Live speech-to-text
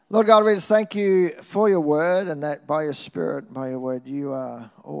Lord God, we just thank you for your word, and that by your spirit, by your word, you are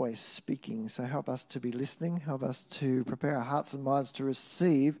always speaking. So help us to be listening. Help us to prepare our hearts and minds to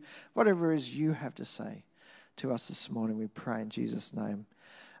receive whatever it is you have to say to us this morning. We pray in Jesus' name.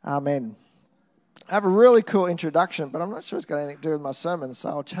 Amen. I have a really cool introduction, but I'm not sure it's got anything to do with my sermon, so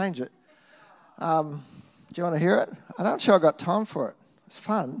I'll change it. Do you want to hear it? I'm not sure I've got time for it. It's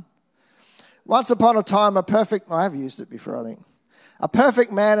fun. Once upon a time, I have used it before, I think. A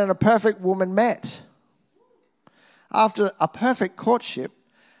perfect man and a perfect woman met. After a perfect courtship,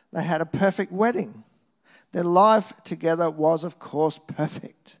 they had a perfect wedding. Their life together was, of course,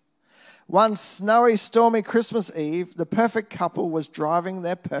 perfect. One snowy, stormy Christmas Eve, the perfect couple was driving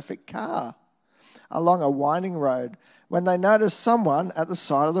their perfect car along a winding road when they noticed someone at the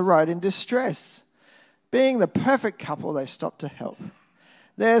side of the road in distress. Being the perfect couple, they stopped to help.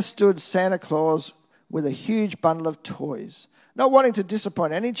 There stood Santa Claus with a huge bundle of toys. Not wanting to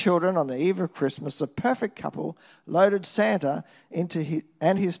disappoint any children on the eve of Christmas, the perfect couple loaded Santa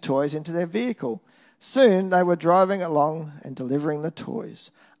and his toys into their vehicle. Soon they were driving along and delivering the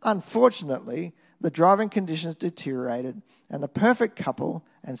toys. Unfortunately, the driving conditions deteriorated and the perfect couple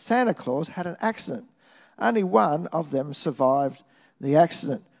and Santa Claus had an accident. Only one of them survived the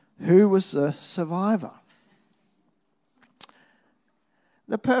accident. Who was the survivor?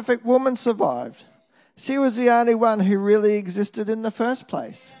 The perfect woman survived. She was the only one who really existed in the first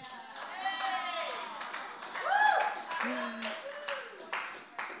place.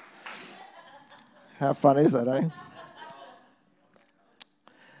 How fun is that, eh?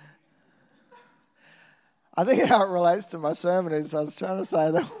 I think how it relates to my sermon is I was trying to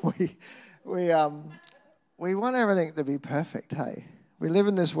say that we want everything to be perfect, hey? We live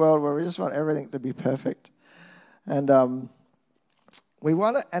in this world where we just want everything to be perfect. And we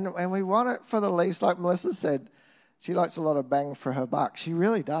want it, and we want it for the least. Like Melissa said, she likes a lot of bang for her buck. She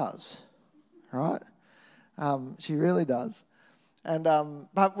really does, right? She really does. And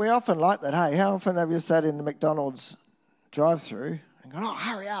but we often like that. Hey, how often have you sat in the McDonald's drive-through and gone, "Oh,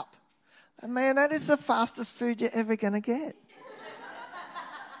 hurry up!" And man, that is the fastest food you're ever going to get.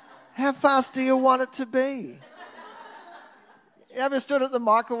 How fast do you want it to be? You ever stood at the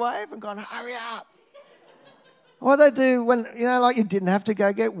microwave and gone, "Hurry up"? What they do when, like you didn't have to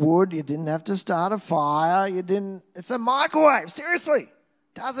go get wood, you didn't have to start a fire, it's a microwave, seriously.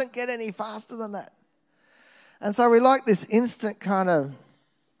 Doesn't get any faster than that. And so we like this instant kind of,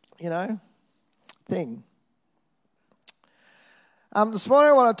 thing. This morning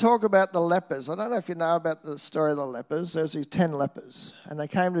I want to talk about the lepers. I don't know if you know about the story of the lepers. There's these 10 lepers, and they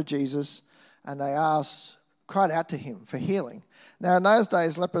came to Jesus and they cried out to him for healing. Now in those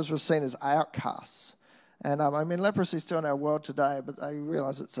days, lepers were seen as outcasts. And leprosy is still in our world today, but they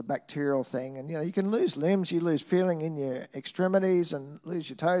realise it's a bacterial thing. And, you can lose limbs, you lose feeling in your extremities and lose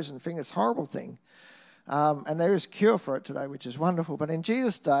your toes and fingers. Horrible thing. And there is a cure for it today, which is wonderful. But in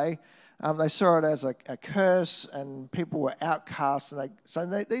Jesus' day, they saw it as a curse, and people were outcasts. And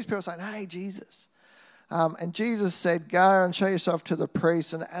these people were saying, "Hey, Jesus." And Jesus said, "Go and show yourself to the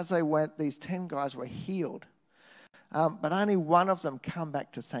priests." And as they went, these 10 guys were healed. But only one of them come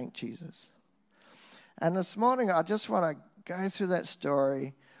back to thank Jesus. And this morning, I just want to go through that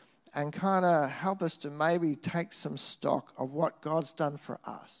story and kind of help us to maybe take some stock of what God's done for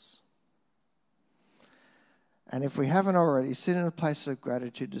us. And if we haven't already, sit in a place of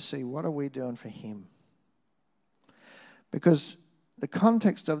gratitude to see what are we doing for him. Because the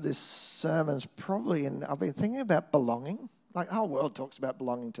context of this sermon is probably, I've been thinking about belonging. Like the whole world talks about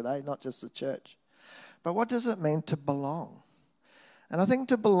belonging today, not just the church. But what does it mean to belong? And I think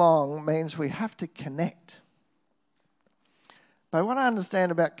to belong means we have to connect. But what I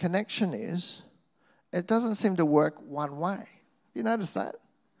understand about connection is it doesn't seem to work one way. You notice that?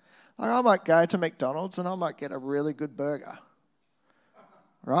 Like I might go to McDonald's and I might get a really good burger.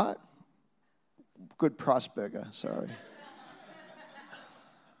 Right? Good price burger, sorry.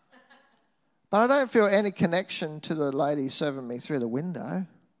 But I don't feel any connection to the lady serving me through the window,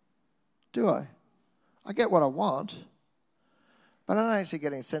 do I? I get what I want, but I'm not actually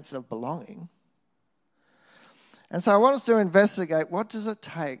getting a sense of belonging. And so I want us to investigate what does it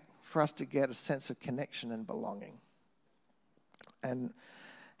take for us to get a sense of connection and belonging. And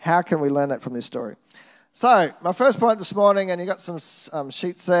how can we learn that from this story? So my first point this morning, and you got some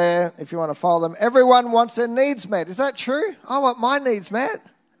sheets there if you want to follow them. Everyone wants their needs met. Is that true? I want my needs met.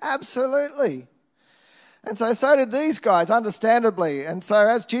 Absolutely. And so did these guys, understandably. And so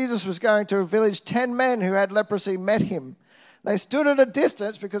as Jesus was going to a village, 10 men who had leprosy met him. They stood at a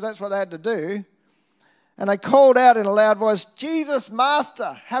distance because that's what they had to do. And they called out in a loud voice, "Jesus,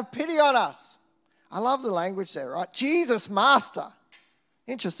 Master, have pity on us." I love the language there, right? Jesus, Master.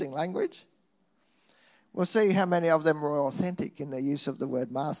 Interesting language. We'll see how many of them were authentic in their use of the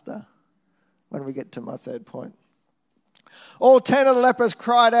word master when we get to my third point. All 10 of the lepers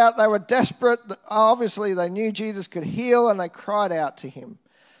cried out. They were desperate. Obviously, they knew Jesus could heal, and they cried out to him.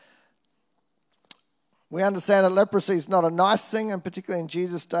 We understand that leprosy is not a nice thing, and particularly in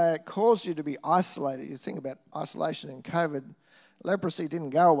Jesus' day, it caused you to be isolated. You think about isolation in COVID. Leprosy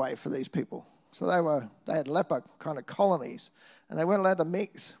didn't go away for these people. So they had leper kind of colonies, and they weren't allowed to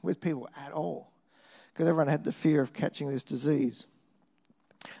mix with people at all because everyone had the fear of catching this disease.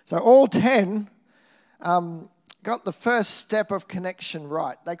 So all 10 got the first step of connection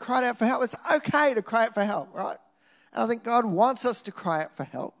right. They cried out for help. It's okay to cry out for help, right? And I think God wants us to cry out for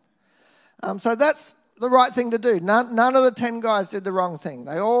help. So that's the right thing to do. None of the 10 guys did the wrong thing.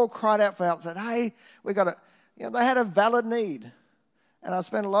 They all cried out for help, said, hey, we got to, they had a valid need. And I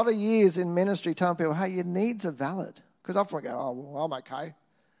spent a lot of years in ministry telling people, hey, your needs are valid. Because often we go, oh, well, I'm okay.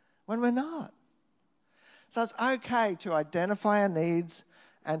 When we're not. So it's okay to identify our needs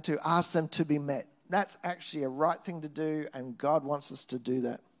and to ask them to be met. That's actually a right thing to do, and God wants us to do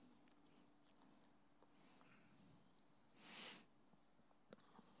that.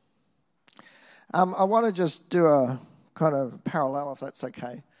 I want to just do a kind of parallel, if that's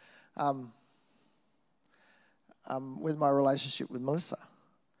okay, with my relationship with Melissa.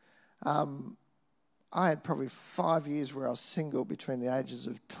 I had probably 5 years where I was single between the ages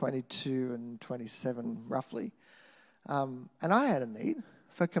of 22 and 27, roughly. And I had a need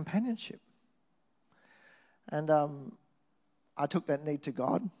for companionship. And I took that need to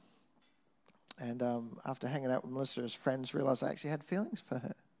God. And after hanging out with Melissa as friends, realised I actually had feelings for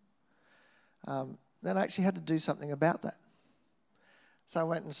her. Then I actually had to do something about that. So I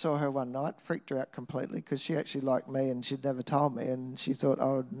went and saw her one night, freaked her out completely because she actually liked me and she'd never told me, and she thought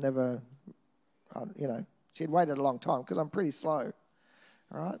I would never, she'd waited a long time because I'm pretty slow,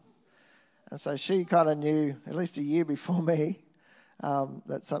 right? And so she kind of knew, at least a year before me,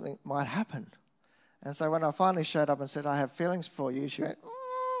 that something might happen. And so when I finally showed up and said, I have feelings for you, she went,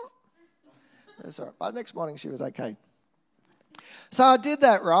 That's all right. By the next morning, she was okay. So I did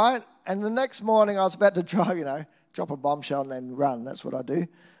that, right? And the next morning, I was about to drive, drop a bombshell and then run. That's what I do.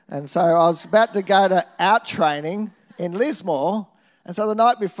 And so I was about to go to out training in Lismore. And so the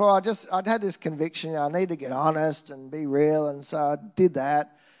night before, I'd had this conviction, I need to get honest and be real. And so I did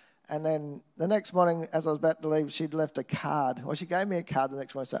that. And then the next morning, as I was about to leave, she'd left a card. Well, she gave me a card the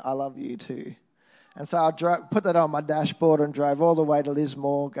next morning and said, I love you too. And so I put that on my dashboard and drove all the way to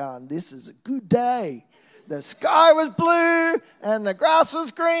Lismore going, this is a good day. The sky was blue and the grass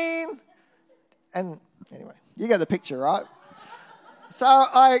was green. And anyway, you get the picture, right? So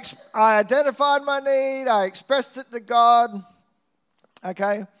I identified my need. I expressed it to God.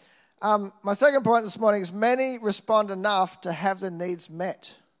 Okay. My second point this morning is many respond enough to have their needs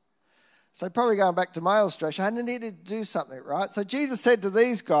met. So probably going back to my illustration, I needed to do something, right? So Jesus said to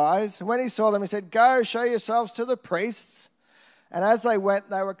these guys, when he saw them, he said, go show yourselves to the priests. And as they went,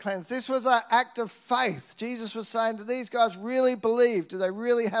 they were cleansed. This was an act of faith. Jesus was saying, do these guys really believe? Do they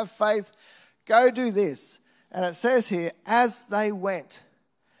really have faith? Go do this. And it says here, as they went,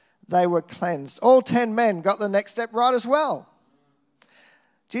 they were cleansed. All 10 men got the next step right as well.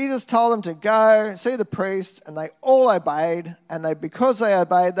 Jesus told them to go, see the priest, and they all obeyed. And because they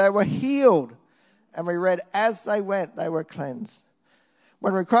obeyed, they were healed. And we read, as they went, they were cleansed.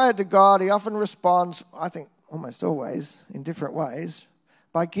 When we cry out to God, he often responds, I think almost always, in different ways,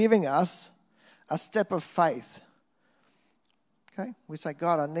 by giving us a step of faith. Okay? We say,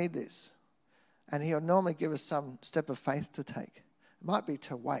 God, I need this. And he'll normally give us some step of faith to take. It might be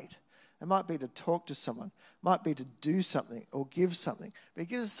to wait. It might be to talk to someone. It might be to do something or give something. But he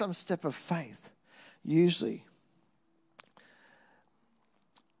gives us some step of faith, usually.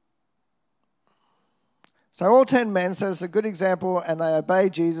 So all 10 men said it's a good example, and they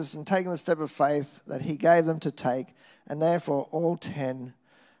obeyed Jesus and taken the step of faith that he gave them to take, and therefore all 10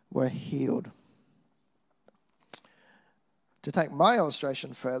 were healed. To take my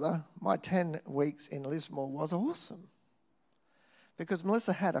illustration further, my 10 weeks in Lismore was awesome because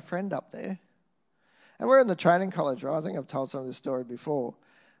Melissa had a friend up there. And we're in the training college, right? I think I've told some of this story before.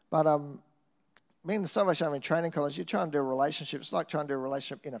 But me and the Salvation Army Training College, you try and do a relationship. It's like trying to do a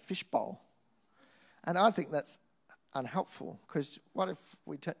relationship in a fishbowl. And I think that's unhelpful because what if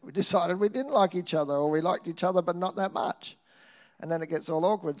we decided we didn't like each other or we liked each other but not that much? And then it gets all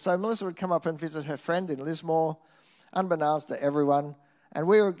awkward. So Melissa would come up and visit her friend in Lismore, unbeknownst to everyone. And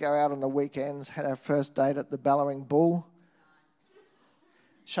we would go out on the weekends, had our first date at the Bellowing Bull.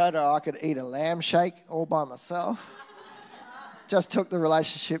 Showed her I could eat a lamb shake all by myself. Just took the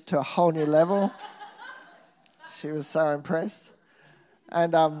relationship to a whole new level. She was so impressed.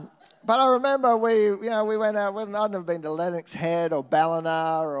 And but I remember we went out. I'd never been to Lennox Head or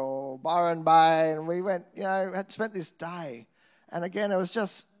Ballina or Byron Bay, and we went. Had spent this day, and again it was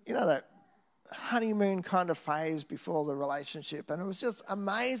just that honeymoon kind of phase before the relationship, and it was just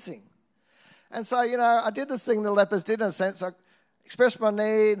amazing. And so I did this thing the lepers did in a sense. I expressed my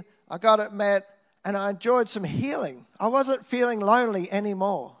need, I got it met, and I enjoyed some healing. I wasn't feeling lonely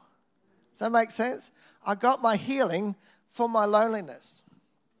anymore. Does that make sense? I got my healing for my loneliness.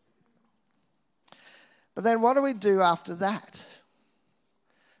 But then what do we do after that?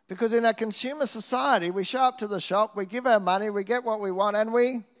 Because in our consumer society, we show up to the shop, we give our money, we get what we want, and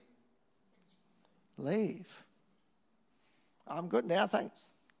we leave. I'm good now, thanks.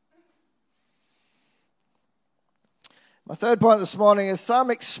 My third point this morning is some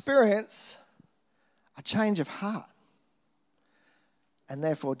experience a change of heart and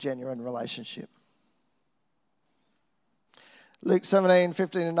therefore genuine relationship. Luke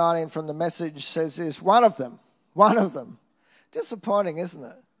 17:15-19 from the Message says this, one of them. Disappointing, isn't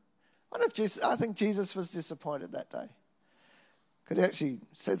it? I think Jesus was disappointed that day because he actually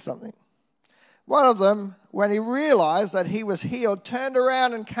said something. One of them, when he realized that he was healed, turned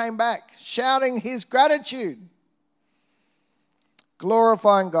around and came back, shouting his gratitude,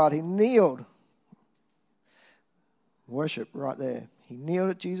 glorifying God. He kneeled. Worship right there. He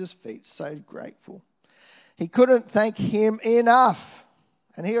kneeled at Jesus' feet, so grateful. He couldn't thank him enough.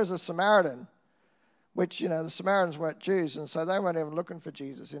 And here's a Samaritan, which, the Samaritans weren't Jews, and so they weren't even looking for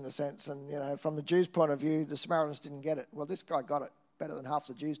Jesus in a sense. And, from the Jews' point of view, the Samaritans didn't get it. Well, this guy got it better than half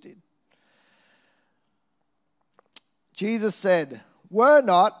the Jews did. Jesus said,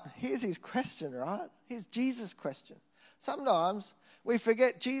 here's his question, right? Here's Jesus' question. Sometimes we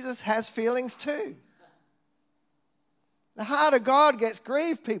forget Jesus has feelings too. The heart of God gets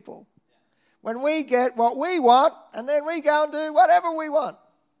grieved, people. When we get what we want, and then we go and do whatever we want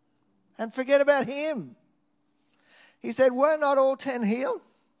and forget about him. He said, were not all 10 healed?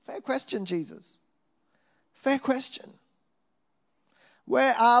 Fair question, Jesus. Fair question.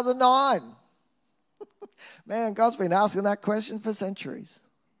 Where are the 9? Man, God's been asking that question for centuries.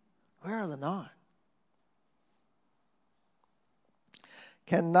 Where are the 9?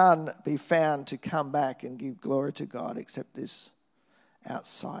 Can none be found to come back and give glory to God except this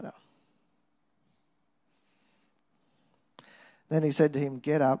outsider? Then he said to him,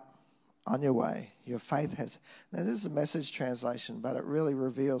 get up on your way. Your faith has... Now, this is a Message translation, but it really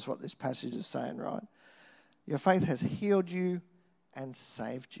reveals what this passage is saying, right? Your faith has healed you and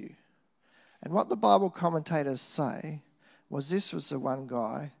saved you. And what the Bible commentators say was this was the one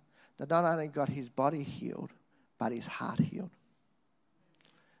guy that not only got his body healed, but his heart healed.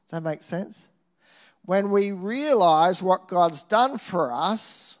 Does that make sense? When we realize what God's done for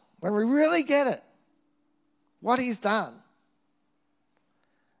us, when we really get it, what he's done,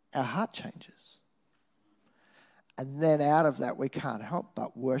 our heart changes. And then out of that, we can't help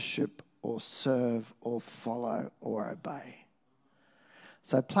but worship or serve or follow or obey.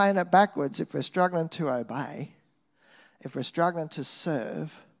 So playing it backwards, if we're struggling to obey, if we're struggling to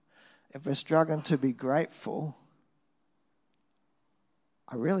serve, if we're struggling to be grateful,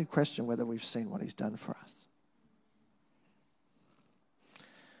 I really question whether we've seen what he's done for us.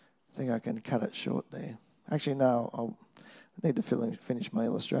 I think I can cut it short there. Actually, no, I'll need to finish my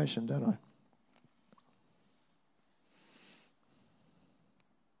illustration, don't I?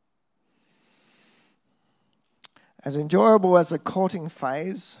 As enjoyable as the courting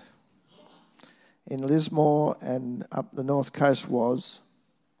phase in Lismore and up the north coast was,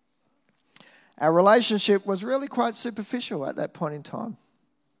 our relationship was really quite superficial at that point in time.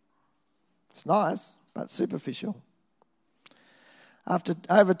 It's nice, but superficial. After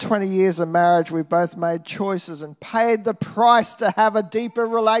over 20 years of marriage, we've both made choices and paid the price to have a deeper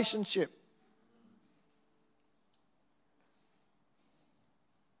relationship.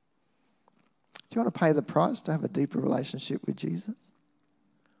 Do you want to pay the price to have a deeper relationship with Jesus?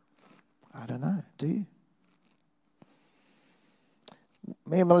 I don't know. Do you?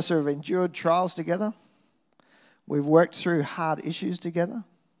 Me and Melissa have endured trials together. We've worked through hard issues together.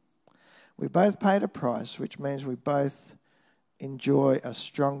 We both paid a price, which means we both enjoy a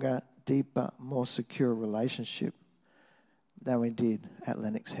stronger, deeper, more secure relationship than we did at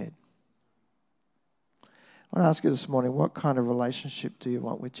Lennox Head. I want to ask you this morning, what kind of relationship do you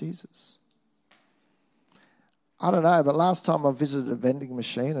want with Jesus? I don't know, but last time I visited a vending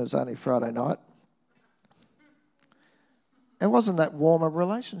machine, it was only Friday night. It wasn't that warm a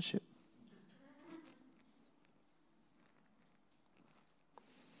relationship.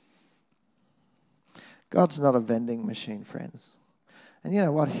 God's not a vending machine, friends. And you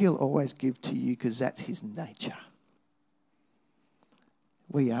know what? He'll always give to you because that's his nature.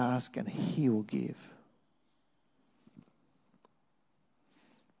 We ask and he will give.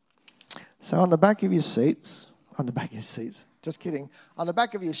 So on the back of your seats, just kidding, on the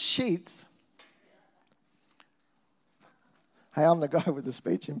back of your sheets, hey, I'm the guy with the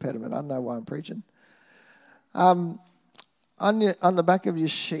speech impediment. I don't know why I'm preaching. On the back of your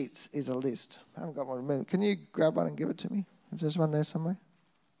sheets is a list. I haven't got one. Remember. Can you grab one and give it to me? If there's one there somewhere.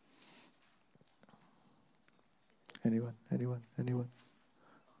 Anyone?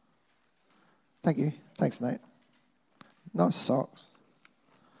 Thank you. Thanks, Nate. Nice socks.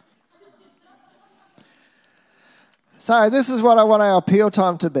 So this is what I want our appeal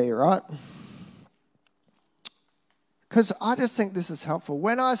time to be, right? Because I just think this is helpful.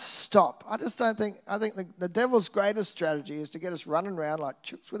 When I stop, I think the devil's greatest strategy is to get us running around like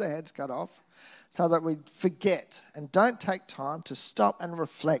chooks with their heads cut off so that we forget and don't take time to stop and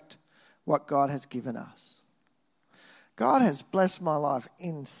reflect what God has given us. God has blessed my life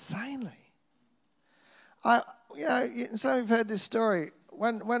insanely. Some of you have heard this story.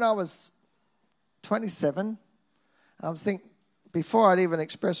 When I was 27, I think before I'd even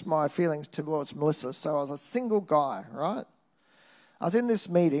expressed my feelings towards Melissa, so I was a single guy, right? I was in this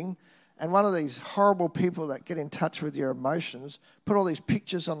meeting, and one of these horrible people that get in touch with your emotions put all these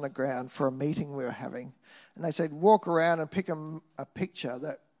pictures on the ground for a meeting we were having. And they said, walk around and pick a picture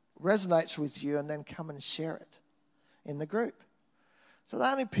that resonates with you and then come and share it in the group. So the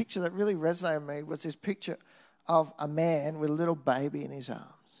only picture that really resonated with me was this picture of a man with a little baby in his arms.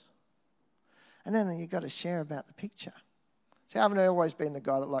 And then you've got to share about the picture. See, I haven't always been the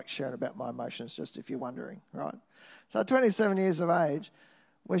guy that likes sharing about my emotions, just if you're wondering, right? So at 27 years of age,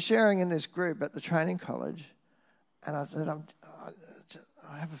 we're sharing in this group at the training college, and I said,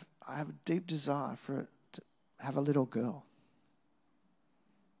 I have a deep desire to have a little girl.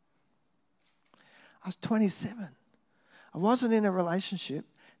 I was 27. I wasn't in a relationship,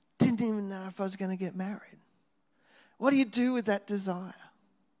 didn't even know if I was going to get married. What do you do with that desire?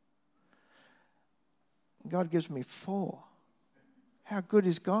 God gives me 4. How good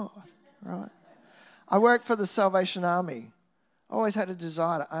is God, right? I worked for the Salvation Army. Always had a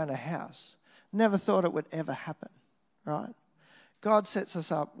desire to own a house. Never thought it would ever happen, right? God sets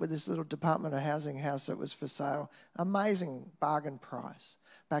us up with this little Department of Housing house that was for sale. Amazing bargain price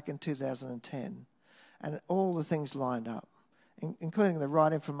back in 2010. And all the things lined up, including the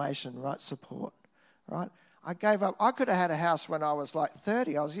right information, right support, right? I gave up. I could have had a house when I was like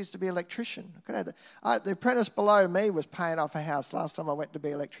 30. I used to be an electrician. The apprentice below me was paying off a house last time I went to be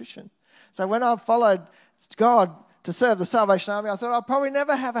an electrician. So when I followed God to serve the Salvation Army, I thought I'll probably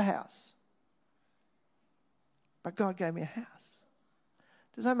never have a house. But God gave me a house.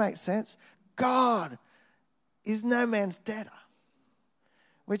 Does that make sense? God is no man's debtor,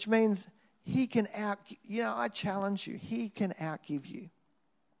 which means he can I challenge you, he can outgive you.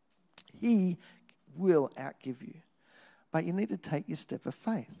 He will outgive you. But you need to take your step of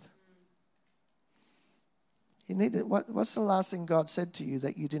faith. What's the last thing God said to you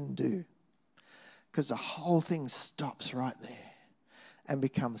that you didn't do? Because the whole thing stops right there and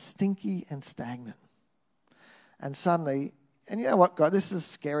becomes stinky and stagnant. And suddenly, and you know what, God, this is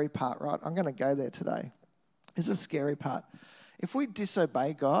the scary part, right? I'm going to go there today. This is the scary part. If we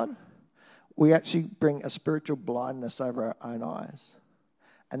disobey God, we actually bring a spiritual blindness over our own eyes.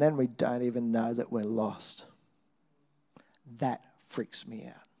 And then we don't even know that we're lost. That freaks me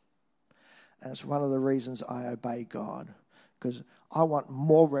out. And it's one of the reasons I obey God, because I want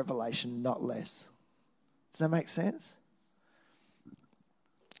more revelation, not less. Does that make sense?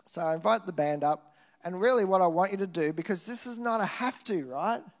 So I invite the band up, and really what I want you to do, because this is not a have to,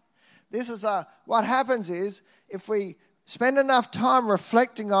 right? This is what happens is, if we spend enough time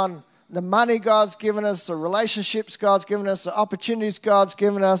reflecting on the money God's given us, the relationships God's given us, the opportunities God's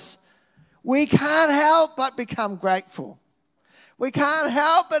given us, we can't help but become grateful. We can't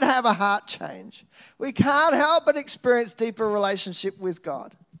help but have a heart change. We can't help but experience deeper relationship with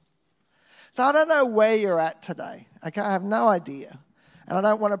God. So I don't know where you're at today. Okay, I have no idea. And I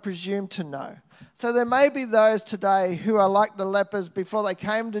don't want to presume to know. So there may be those today who are like the lepers before they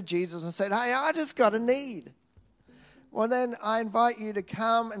came to Jesus and said, hey, I just got a need. Well, then I invite you to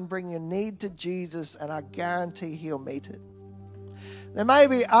come and bring your need to Jesus, and I guarantee he'll meet it. There may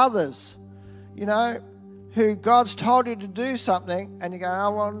be others, who God's told you to do something, and you go,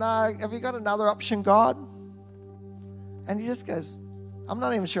 oh, well, no, have you got another option, God? And he just goes, I'm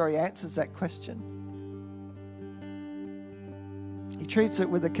not even sure he answers that question. He treats it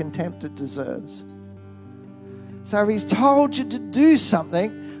with the contempt it deserves. So if he's told you to do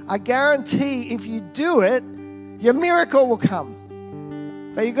something, I guarantee if you do it, your miracle will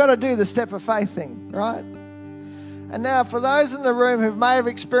come. But you've got to do the step of faith thing, right? And now for those in the room who may have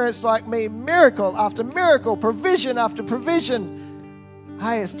experienced, like me, miracle after miracle, provision after provision,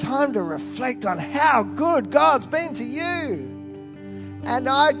 hey, it's time to reflect on how good God's been to you. And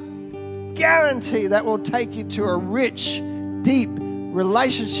I guarantee that will take you to a rich, deep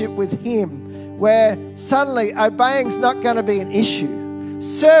relationship with Him, where suddenly obeying's not going to be an issue.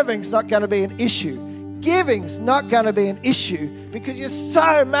 Serving's not going to be an issue. Giving's not going to be an issue, because you're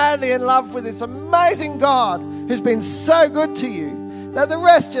so madly in love with this amazing God who's been so good to you that the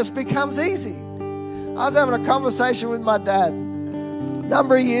rest just becomes easy. I was having a conversation with my dad a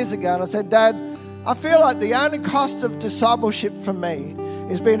number of years ago, and I said, Dad, I feel like the only cost of discipleship for me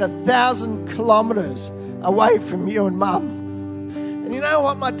is being 1,000 kilometers away from you and Mum. And you know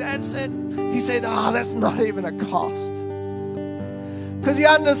what my dad said? He said, that's not even a cost. Because he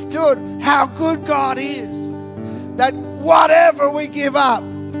understood how good God is. That whatever we give up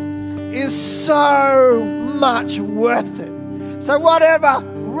is so much worth it. So whatever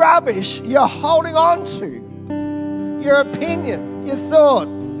rubbish you're holding on to, your opinion, your thought,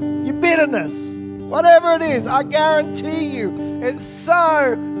 your bitterness, whatever it is, I guarantee you it's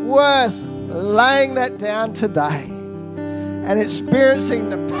so worth laying that down today and experiencing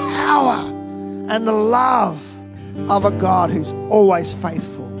the power and the love of a God who's always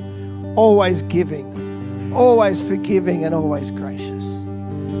faithful, always giving, always forgiving, and always gracious.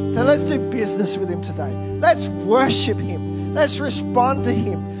 So let's do business with Him today. Let's worship Him. Let's respond to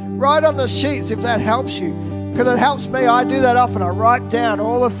Him. Write on the sheets if that helps you, because it helps me. I do that often. I write down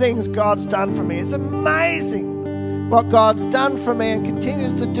all the things God's done for me. It's amazing what God's done for me and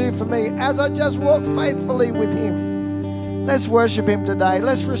continues to do for me as I just walk faithfully with Him. Let's worship Him today.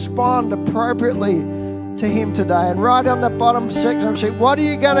 Let's respond appropriately to Him today. And right on the bottom section of the sheet, what are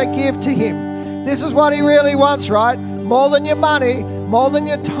you going to give to Him? This is what He really wants, right? More than your money, more than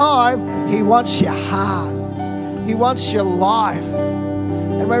your time. He wants your heart. He wants your life.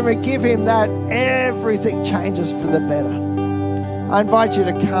 And when we give Him that, everything changes for the better. I invite you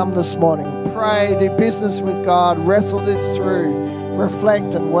to come this morning, pray, do business with God, wrestle this through,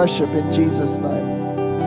 reflect and worship in Jesus' name.